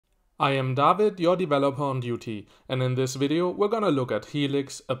I am David, your developer on duty, and in this video we're gonna look at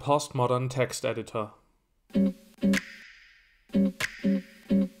Helix, a postmodern text editor.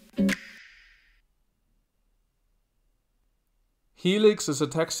 Helix is a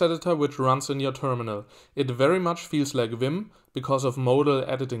text editor which runs in your terminal. It very much feels like Vim because of modal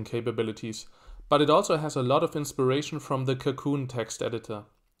editing capabilities, but it also has a lot of inspiration from the Kakoune text editor.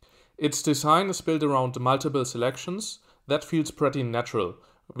 Its design is built around multiple selections. That feels pretty natural.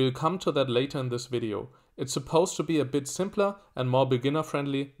 We'll come to that later in this video. It's supposed to be a bit simpler and more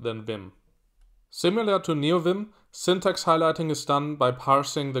beginner-friendly than Vim. Similar to Neovim, syntax highlighting is done by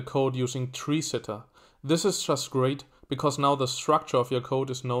parsing the code using tree-sitter. This is just great because now the structure of your code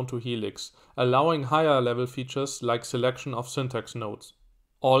is known to Helix, allowing higher level features like selection of syntax nodes.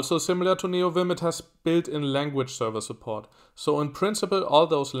 Also similar to Neovim, it has built-in language server support. So in principle, all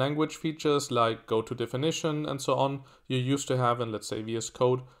those language features like go to definition and so on you used to have in, let's say, VS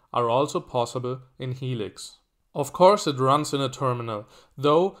Code are also possible in Helix. Of course it runs in a terminal,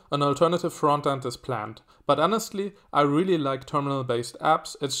 though an alternative frontend is planned. But honestly, I really like terminal-based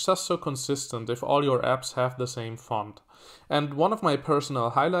apps. It's just so consistent if all your apps have the same font. And one of my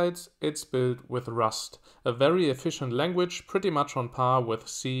personal highlights, it's built with Rust, a very efficient language, pretty much on par with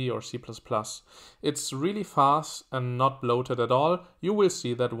C or C++. It's really fast and not bloated at all. You will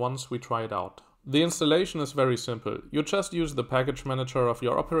see that once we try it out. The installation is very simple. You just use the package manager of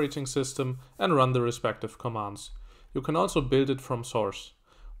your operating system and run the respective commands. You can also build it from source.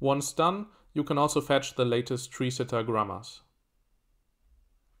 Once done, you can also fetch the latest tree-sitter grammars.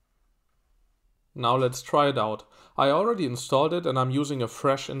 Now let's try it out. I already installed it and I'm using a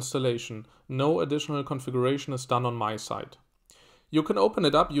fresh installation. No additional configuration is done on my side. You can open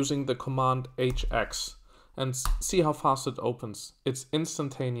it up using the command hx and see how fast it opens. It's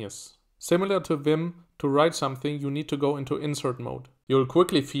instantaneous. Similar to Vim, to write something you need to go into insert mode. You'll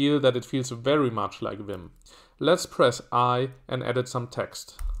quickly feel that it feels very much like Vim. Let's press I and edit some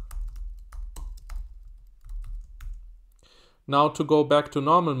text. Now to go back to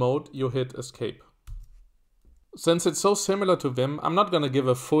normal mode, you hit escape. Since it's so similar to Vim, I'm not gonna give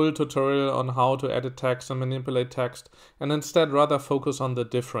a full tutorial on how to edit text and manipulate text, and instead rather focus on the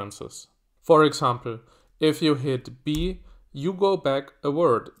differences. For example, if you hit B, you go back a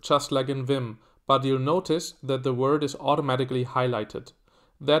word, just like in Vim, but you'll notice that the word is automatically highlighted.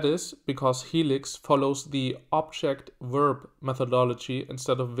 That is because Helix follows the object-verb methodology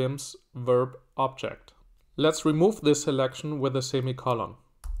instead of Vim's verb-object. Let's remove this selection with a semicolon.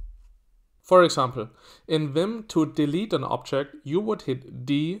 For example, in Vim, to delete an object, you would hit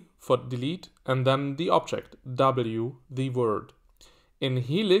D for delete and then the object, W, the word. In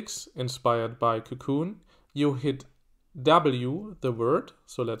Helix, inspired by Kakoune, you hit W, the word,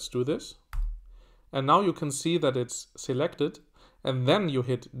 so let's do this. And now you can see that it's selected, and then you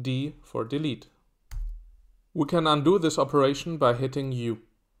hit D for delete. We can undo this operation by hitting U.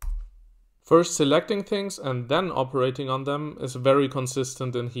 First selecting things and then operating on them is very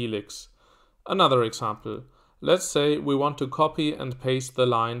consistent in Helix. Another example. Let's say we want to copy and paste the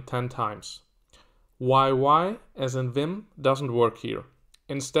line 10 times. YY, as in Vim, doesn't work here.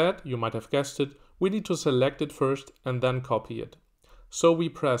 Instead, you might have guessed it, we need to select it first and then copy it. So we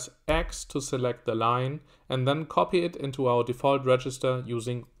press X to select the line and then copy it into our default register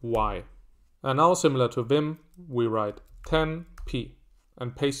using Y. And now, similar to Vim, we write 10p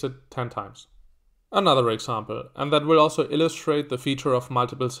and paste it 10 times. Another example, and that will also illustrate the feature of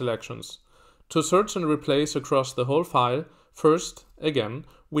multiple selections. To search and replace across the whole file, first, again,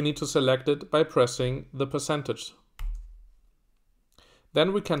 we need to select it by pressing the %.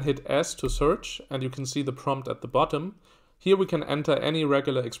 Then we can hit S to search, and you can see the prompt at the bottom. Here we can enter any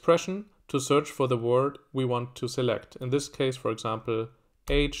regular expression to search for the word we want to select. In this case, for example,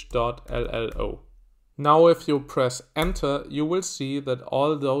 h.llo. Now if you press enter, you will see that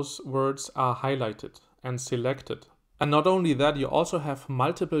all those words are highlighted and selected. And not only that, you also have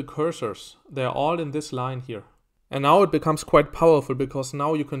multiple cursors. They're all in this line here. And now it becomes quite powerful because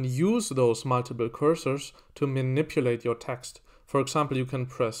now you can use those multiple cursors to manipulate your text. For example, you can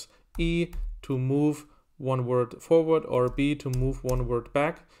press E to move one word forward or B to move one word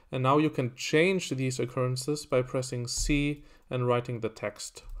back. And now you can change these occurrences by pressing C and writing the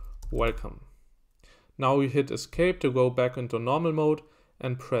text, welcome. Now you hit escape to go back into normal mode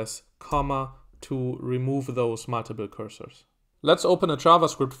and press comma to remove those multiple cursors. Let's open a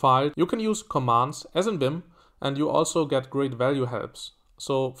JavaScript file. You can use commands as in Vim, and you also get great value helps.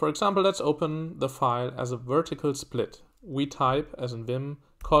 So for example, let's open the file as a vertical split. We type, as in Vim,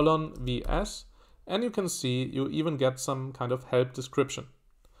 :vs, and you can see you even get some kind of help description.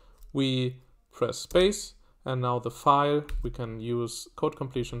 We press space, and now the file, we can use code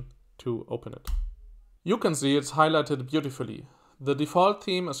completion to open it. You can see it's highlighted beautifully. The default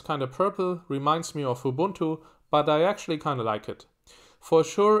theme is kind of purple, reminds me of Ubuntu, but I actually kind of like it. For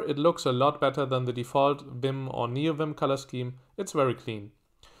sure, it looks a lot better than the default Vim or Neovim color scheme. It's very clean.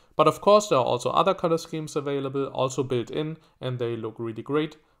 But of course, there are also other color schemes available, also built in, and they look really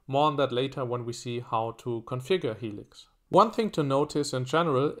great. More on that later when we see how to configure Helix. One thing to notice in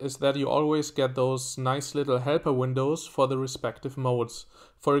general is that you always get those nice little helper windows for the respective modes.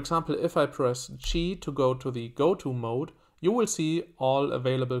 For example, if I press G to go to the go-to mode, you will see all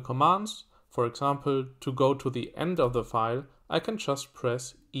available commands. For example, to go to the end of the file, I can just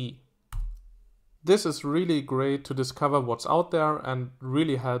press E. This is really great to discover what's out there and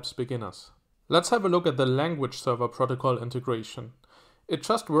really helps beginners. Let's have a look at the language server protocol integration. It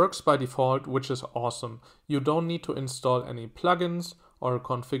just works by default, which is awesome. You don't need to install any plugins or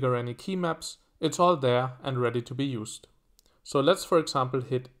configure any key maps. It's all there and ready to be used. So let's, for example,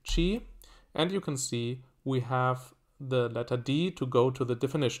 hit G, and you can see we have the letter D to go to the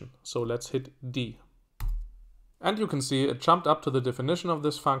definition. So let's hit D. And you can see it jumped up to the definition of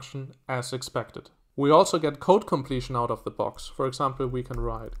this function as expected. We also get code completion out of the box. For example, we can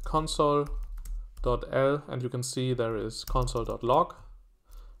write console.l, and you can see there is console.log,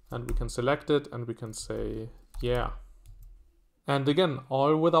 and we can select it and we can say yeah. And again,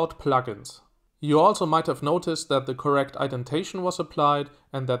 all without plugins. You also might have noticed that the correct indentation was applied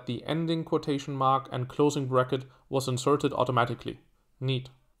and that the ending quotation mark and closing bracket was inserted automatically. Neat.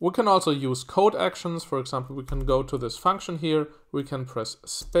 We can also use code actions. For example, we can go to this function here, we can press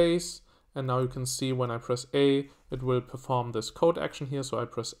space, and now you can see when I press A, it will perform this code action here. So I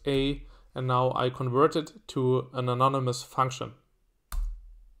press A, and now I convert it to an anonymous function.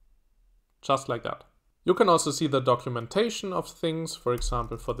 Just like that. You can also see the documentation of things. For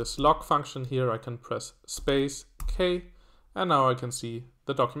example, for this log function here, I can press space K, and now I can see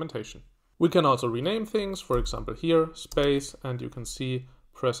the documentation. We can also rename things. For example, here, space, and you can see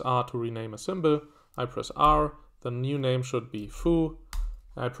press R to rename a symbol. I press R, the new name should be foo.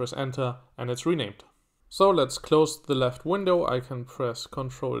 I press enter and it's renamed. So let's close the left window. I can press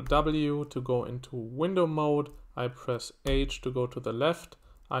Ctrl W to go into window mode. I press H to go to the left.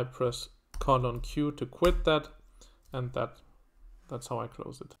 I press Q to quit that, and that's how I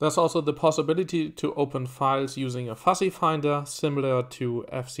close it. There's also the possibility to open files using a fuzzy finder similar to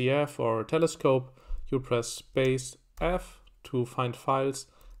FCF or Telescope. You press space F to find files,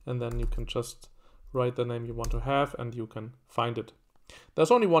 and then you can just write the name you want to have and you can find it. There's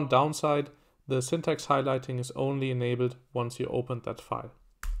only one downside. The syntax highlighting is only enabled once you open that file.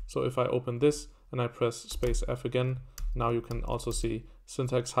 So if I open this and I press space F again, now you can also see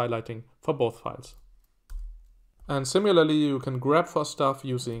syntax highlighting for both files. And similarly, you can grab for stuff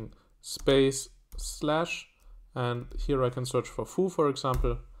using space slash, and here I can search for foo, for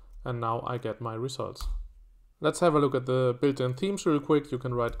example, and now I get my results. Let's have a look at the built-in themes real quick. You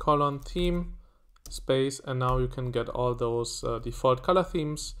can write theme space, and now you can get all those default color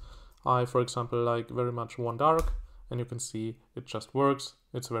themes. I, for example, like very much one dark, and you can see it just works.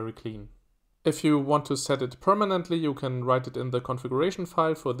 It's very clean. If you want to set it permanently, you can write it in the configuration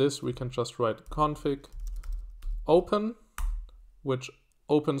file. For this, we can just write config open, which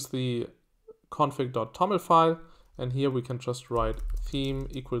opens the config.toml file, and here we can just write theme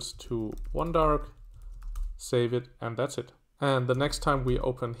equals to one dark, save it, and that's it. And the next time we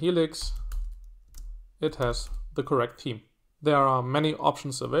open Helix, it has the correct theme. There are many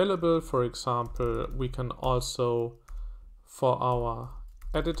options available. For example, we can also, for our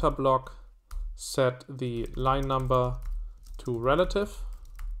editor block, set the line number to relative.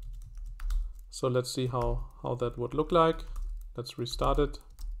 So let's see how that would look like. Let's restart it.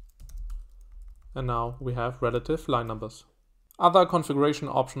 And now we have relative line numbers. Other configuration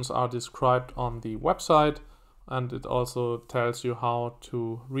options are described on the website, and it also tells you how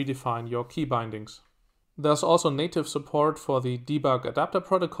to redefine your key bindings. There's also native support for the debug adapter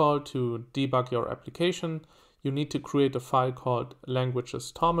protocol to debug your application. You need to create a file called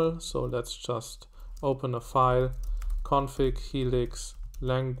languages.toml. So let's just open a file, config helix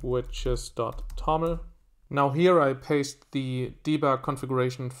languages.toml. Now here I paste the debug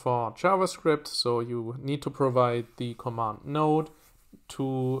configuration for JavaScript. So you need to provide the command node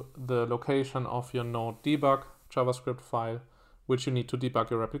to the location of your node debug JavaScript file, which you need to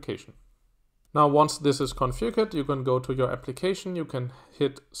debug your application. Now, once this is configured, you can go to your application. You can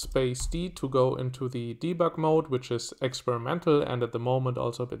hit space D to go into the debug mode, which is experimental and at the moment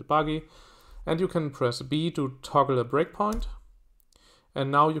also a bit buggy. And you can press B to toggle a breakpoint.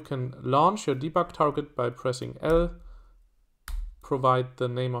 And now you can launch your debug target by pressing L, provide the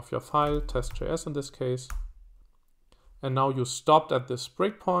name of your file, test.js in this case. And now you stopped at this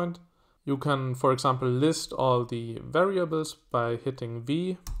breakpoint. You can, for example, list all the variables by hitting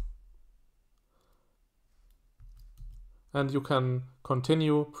V. And you can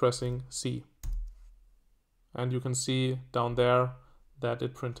continue pressing C. And you can see down there that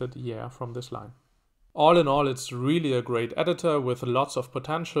it printed yeah from this line. All in all, it's really a great editor with lots of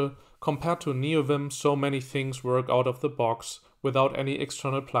potential. Compared to Neovim, so many things work out of the box without any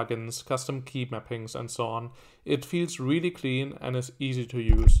external plugins, custom key mappings and so on. It feels really clean and is easy to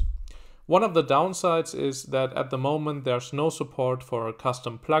use. One of the downsides is that at the moment there's no support for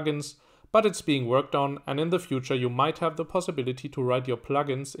custom plugins, but it's being worked on, and in the future you might have the possibility to write your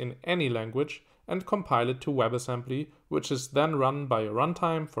plugins in any language and compile it to WebAssembly, which is then run by a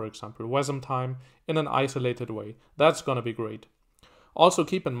runtime, for example WasmTime, in an isolated way. That's gonna be great. Also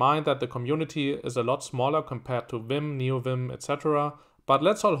keep in mind that the community is a lot smaller compared to Vim, Neovim, etc., but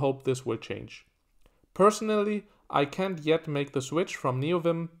let's all hope this will change. Personally, I can't yet make the switch from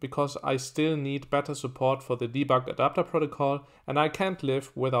Neovim because I still need better support for the debug adapter protocol, and I can't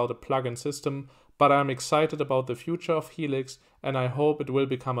live without a plugin system, but I'm excited about the future of Helix and I hope it will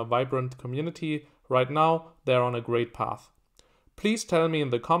become a vibrant community. Right now, they're on a great path. Please tell me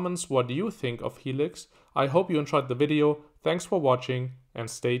in the comments what you think of Helix. I hope you enjoyed the video. Thanks for watching and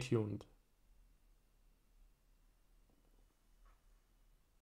stay tuned.